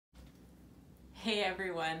Hey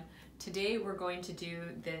everyone! Today we're going to do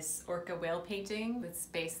this orca whale painting that's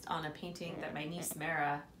based on a painting that my niece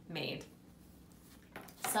Mara made.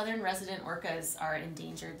 Southern resident orcas are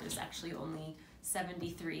endangered. There's actually only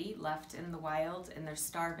 73 left in the wild, and they're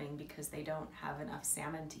starving because they don't have enough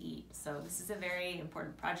salmon to eat. So this is a very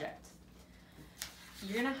important project.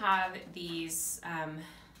 You're gonna have these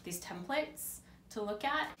templates to look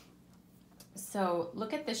at. So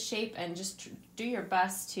look at the shape and just do your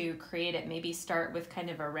best to create it. Maybe start with kind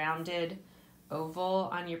of a rounded oval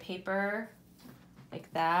on your paper,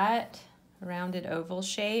 like that, a rounded oval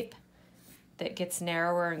shape that gets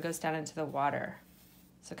narrower and goes down into the water.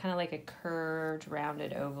 So kind of like a curved,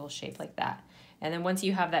 rounded oval shape like that. And then once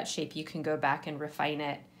you have that shape, you can go back and refine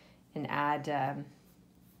it and add a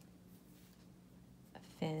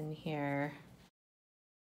fin here.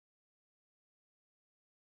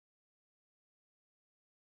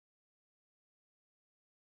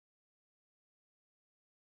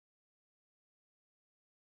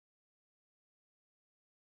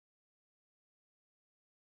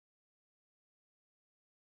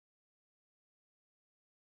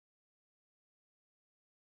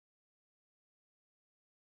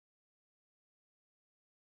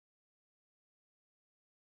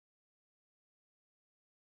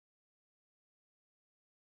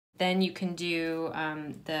 Then you can do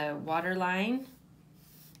the water line.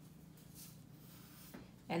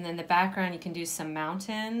 And then the background, you can do some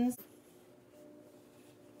mountains.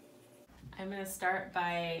 I'm gonna start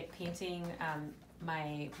by painting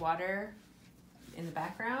my water in the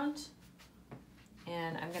background.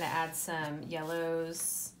 And I'm gonna add some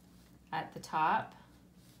yellows at the top,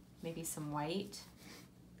 maybe some white.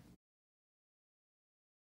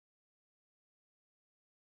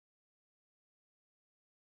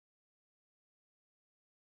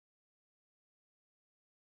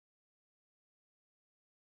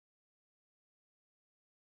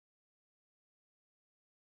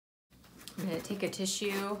 I'm gonna take a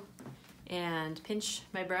tissue and pinch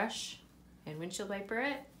my brush and windshield wiper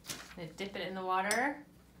it. I'm gonna dip it in the water.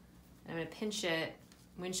 I'm gonna pinch it,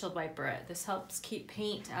 windshield wiper it. This helps keep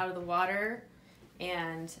paint out of the water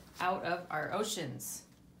and out of our oceans.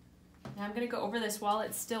 Now I'm gonna go over this while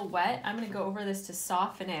it's still wet. I'm gonna go over this to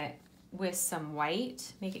soften it with some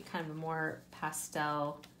white, make it kind of a more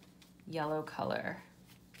pastel yellow color.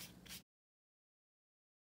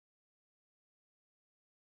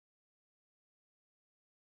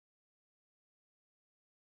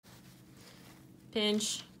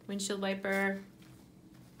 Pinch, windshield wiper,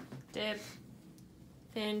 dip,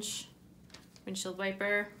 pinch, windshield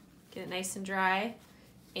wiper, get it nice and dry.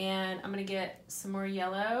 And I'm gonna get some more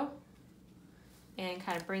yellow and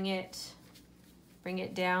kind of bring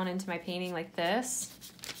it down into my painting like this.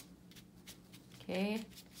 Okay,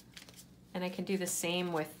 and I can do the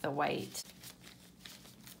same with the white.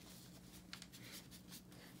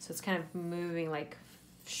 So it's kind of moving like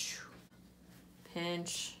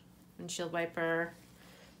pinch, windshield wiper.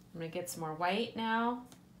 I'm gonna get some more white now,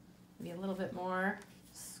 maybe a little bit more,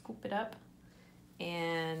 scoop it up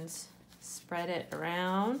and spread it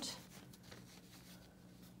around.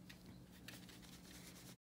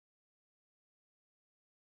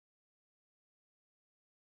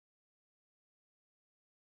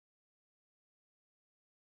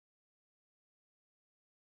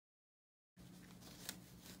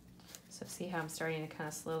 So see how I'm starting to kind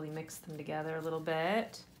of slowly mix them together a little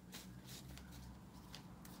bit.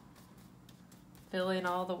 Fill in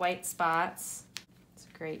all the white spots. It's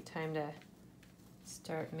a great time to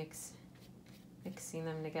start mixing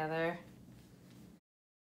them together.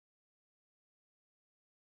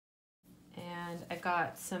 And I've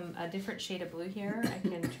got a different shade of blue here. I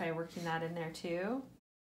can try working that in there too.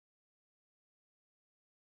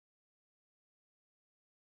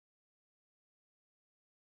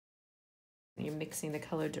 You're mixing the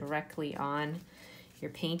color directly on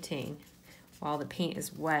your painting while the paint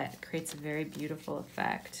is wet. It creates a very beautiful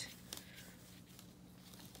effect.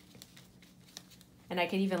 And I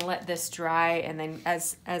can even let this dry, and then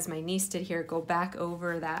as my niece did here, go back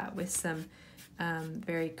over that with some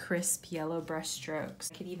very crisp yellow brush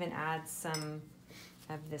strokes. I could even add some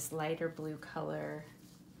of this lighter blue color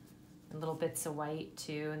and little bits of white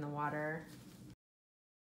too in the water.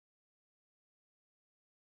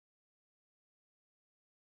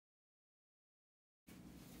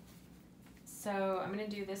 So I'm gonna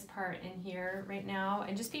do this part in here right now,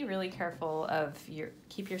 and just be really careful of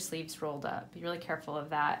keep your sleeves rolled up. Be really careful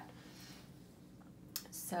of that.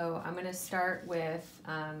 So I'm gonna start with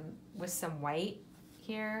some white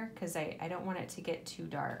here, because I don't want it to get too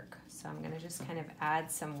dark. So I'm gonna just kind of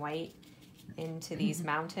add some white into these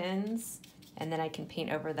mountains and then I can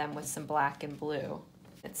paint over them with some black and blue.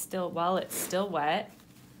 While it's still wet,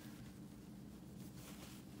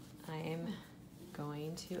 I'm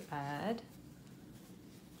going to add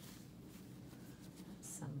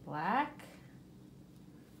some black.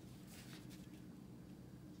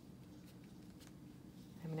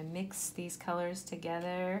 I'm going to mix these colors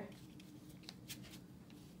together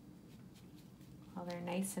while they're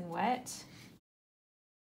nice and wet.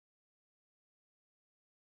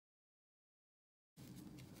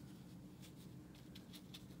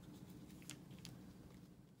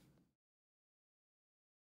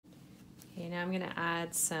 Okay, now I'm going to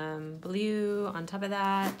add some blue on top of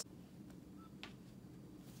that.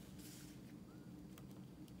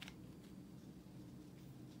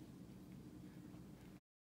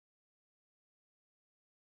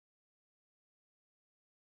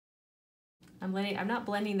 I'm not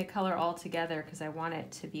blending the color all together because I want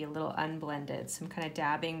it to be a little unblended. So I'm kind of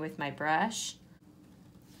dabbing with my brush.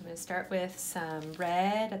 I'm going to start with some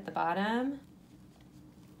red at the bottom.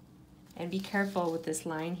 And be careful with this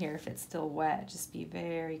line here if it's still wet. Just be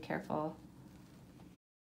very careful.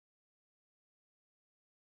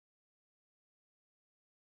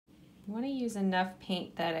 You want to use enough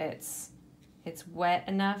paint that it's wet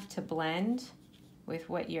enough to blend with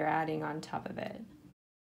what you're adding on top of it.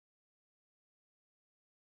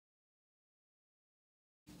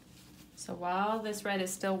 So while this red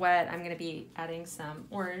is still wet, I'm going to be adding some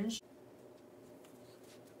orange.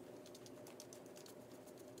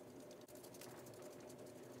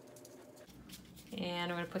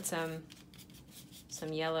 And I'm going to put some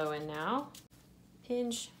yellow in now.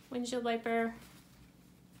 Pinch, windshield wiper,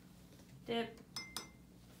 dip,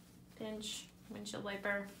 pinch, windshield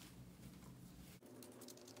wiper.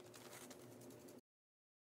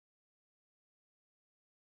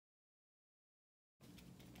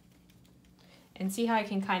 And see how I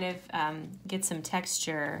can kind of get some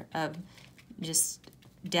texture of just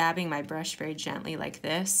dabbing my brush very gently like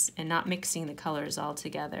this and not mixing the colors all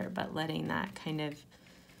together, but letting that kind of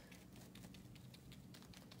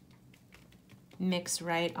mix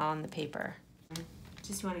right on the paper.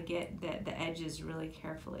 Just want to get the edges really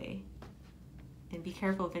carefully, and be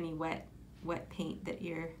careful of any wet paint that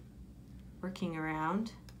you're working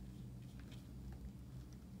around.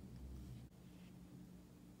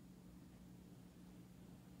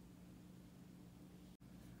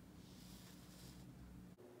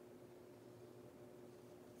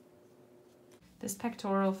 This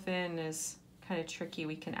pectoral fin is kind of tricky.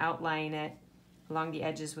 We can outline it along the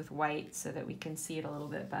edges with white so that we can see it a little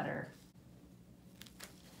bit better.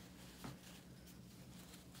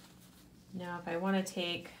 Now if I want to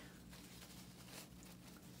take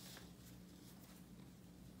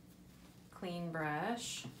a clean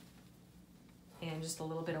brush and just a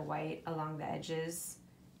little bit of white along the edges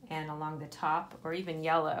and along the top, or even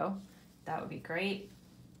yellow, that would be great.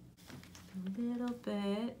 A little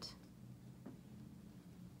bit.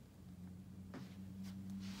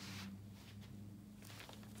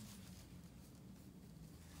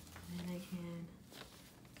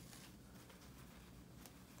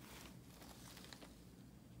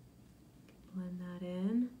 Blend that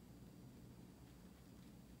in.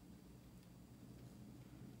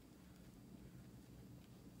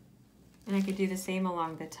 And I could do the same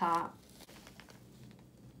along the top.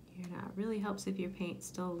 Here now, it really helps if your paint's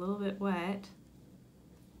still a little bit wet.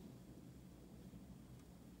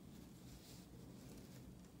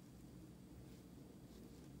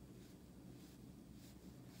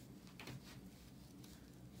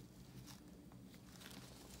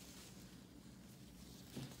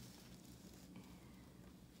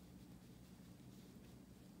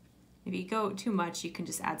 If you go too much, you can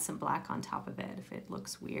just add some black on top of it. If it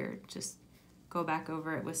looks weird, just go back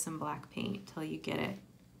over it with some black paint till you get it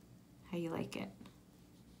how you like it.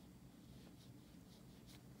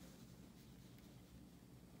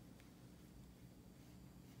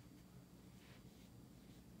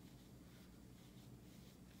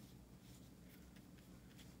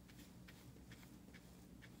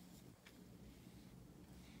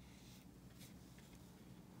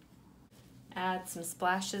 Add some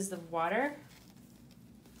splashes of water.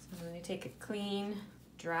 So I'm going to take a clean,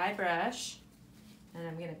 dry brush, and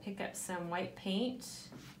I'm going to pick up some white paint,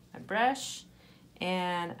 my brush,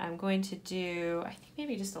 and I'm going to do, I think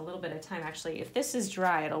maybe just a little bit of time actually. If this is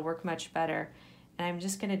dry, it'll work much better. And I'm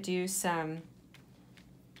just going to do some,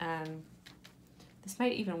 this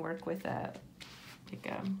might even work with a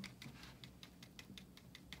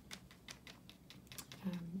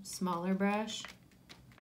smaller brush.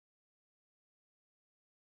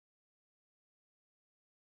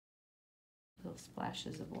 Little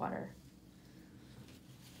splashes of water.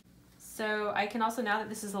 So I can also, now that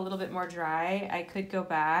this is a little bit more dry, I could go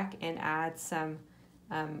back and add some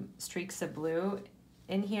streaks of blue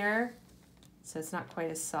in here, so it's not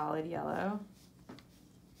quite as solid yellow.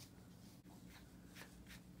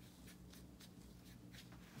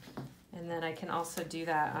 And then I can also do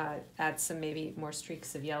that, add some maybe more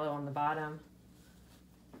streaks of yellow on the bottom.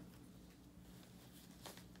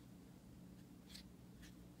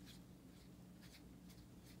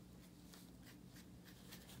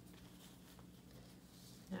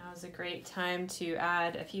 Now is a great time to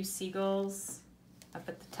add a few seagulls up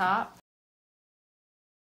at the top.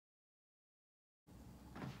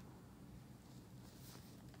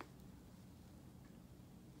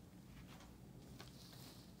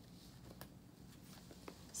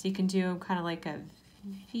 So you can do kind of like a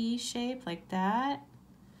V shape like that,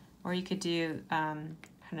 or you could do kind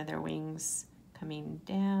of their wings coming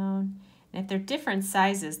down. And if they're different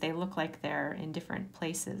sizes, they look like they're in different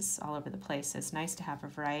places all over the place. So it's nice to have a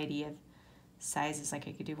variety of sizes. Like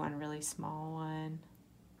I could do one really small one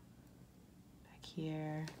back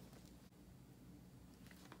here.